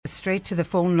straight to the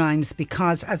phone lines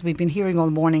because, as we've been hearing all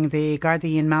morning, the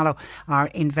Gardaí in Mallow are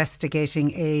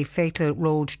investigating a fatal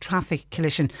road traffic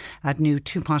collision at New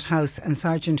Two-Pot House, and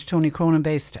Sergeant Tony Cronin,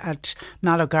 based at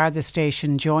Mallow Garda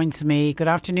Station, joins me. Good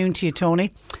afternoon to you,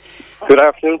 Tony. Good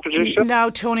afternoon, Patricia. Now,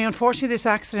 Tony, unfortunately this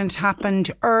accident happened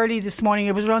early this morning.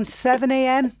 It was around 7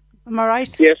 a.m, am I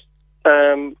right? Yes.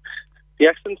 The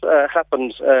accident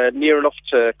happened near enough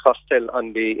to Costell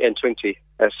on the N20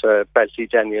 at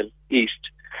Ballydaniel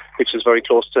East, which is very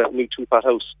close to New Two-Pot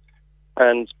House.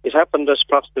 And it happened at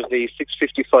approximately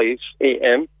 6:55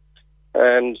 a.m.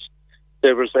 and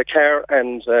there was a car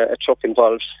and a truck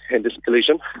involved in this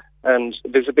collision, and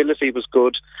visibility was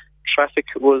good. Traffic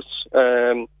was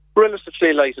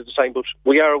relatively light at the time, but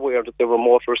we are aware that there were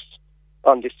motorists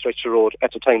on this stretch of road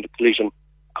at the time the collision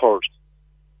occurred.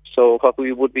 So what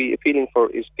we would be appealing for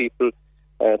is people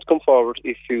to come forward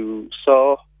if you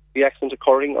saw the accident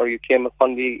occurring or you came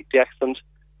upon the accident,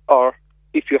 or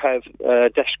if you have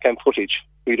dash cam footage.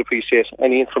 We'd appreciate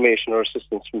any information or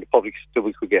assistance from the public that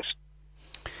we could get.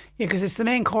 Yeah, because it's the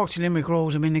main Cork to Limerick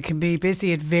road. I mean, it can be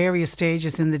busy at various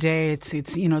stages in the day.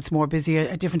 It's more busy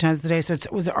at different times of the day. So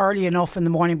it was early enough in the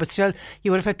morning, but still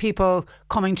you would have had people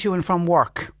coming to and from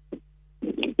work.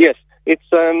 Yes, it's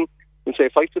say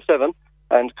 5 to 7.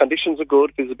 And conditions are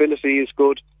good, visibility is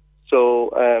good.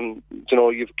 So,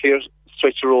 you've a clear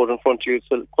stretch of road in front of you. It's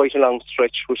quite a long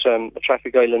stretch with a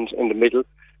traffic island in the middle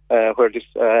where this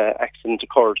accident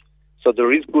occurred. So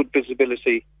there is good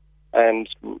visibility, and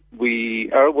we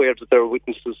are aware that there are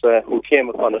witnesses who came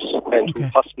upon it and who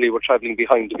possibly were travelling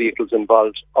behind the vehicles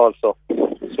involved also.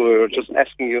 So we were just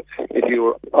asking you, if you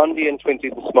were on the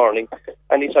N20 this morning,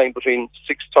 anytime between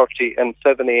 6:30 and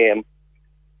 7 a.m,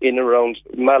 in around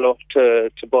Mallow to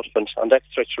Buttevant on that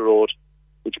stretch of road,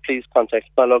 would you please contact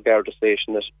Mallow Garda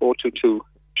Station at 022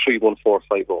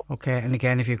 31450. Okay, and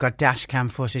again, if you've got dash cam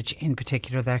footage in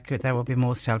particular, that would be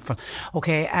most helpful.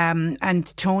 Okay,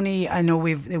 and Tony, I know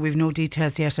we've no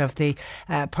details yet of the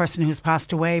person who's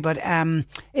passed away, but will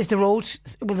the road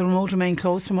remain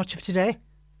closed for much of today?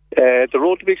 The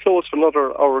road will be closed for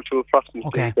another hour or two approximately.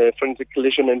 Okay. The forensic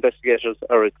collision investigators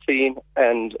are at scene,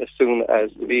 and as soon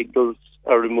as the vehicles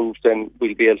are removed, then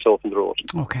we'll be able to open the road.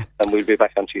 Okay. And we'll be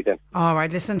back on to you then. All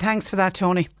right, listen, thanks for that,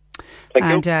 Tony.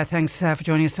 Thank you. And thanks for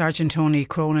joining us, Sergeant Tony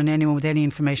Cronin. Anyone with any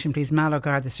information, please, Mallow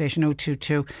Garda Station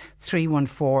 022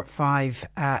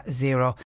 31450.